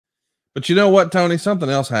But you know what, Tony? Something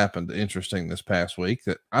else happened interesting this past week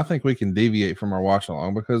that I think we can deviate from our watch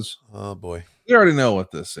along because Oh boy, we already know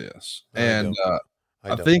what this is, and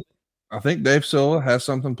I don't. I think Dave Silva has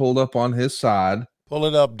something pulled up on his side. Pull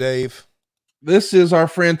it up, Dave. This is our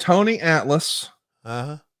friend Tony Atlas,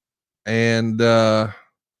 and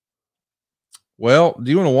well,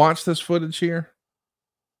 do you want to watch this footage here?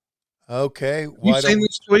 Okay. You seen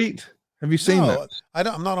this tweet? Have you seen that? I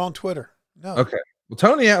don't. I'm not on Twitter. No. Okay. Well,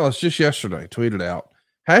 Tony Atlas just yesterday tweeted out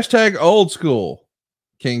hashtag old school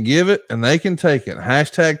can give it and they can take it.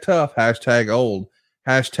 Hashtag tough, hashtag old,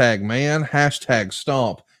 hashtag man, hashtag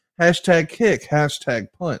stomp, hashtag kick, hashtag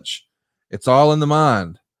punch. It's all in the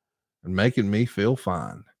mind and making me feel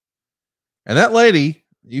fine. And that lady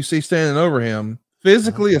you see standing over him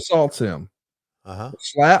physically assaults him, with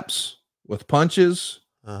slaps, with punches,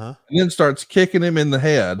 and then starts kicking him in the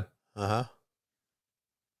head. I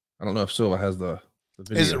don't know if Silva has the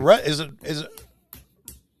video. Is it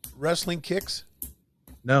wrestling kicks?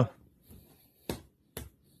 No.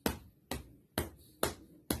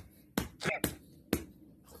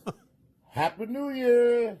 Happy New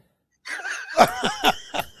Year.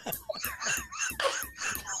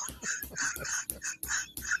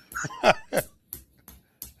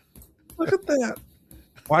 Look at that.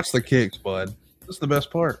 Watch the kicks, bud. That's the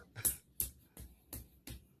best part.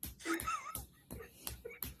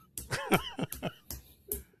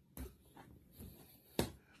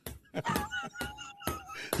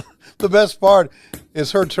 The best part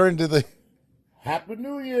is her turning to the Happy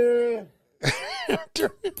New Year.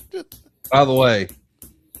 By the way,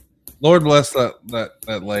 Lord bless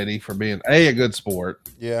that lady for being a good sport.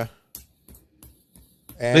 Yeah.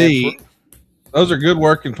 And B, those are good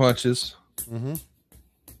working punches.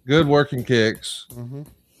 Good working kicks.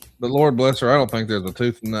 But Lord bless her, I don't think there's a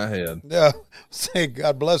tooth in that head. Yeah. Say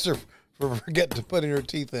God bless her for forgetting to put in her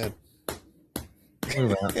teeth in.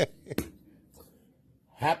 Look at that.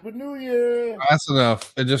 Happy New Year. That's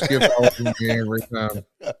enough. It just gets all in me every time.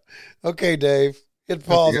 Okay, Dave. Hit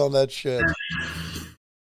pause on that shit.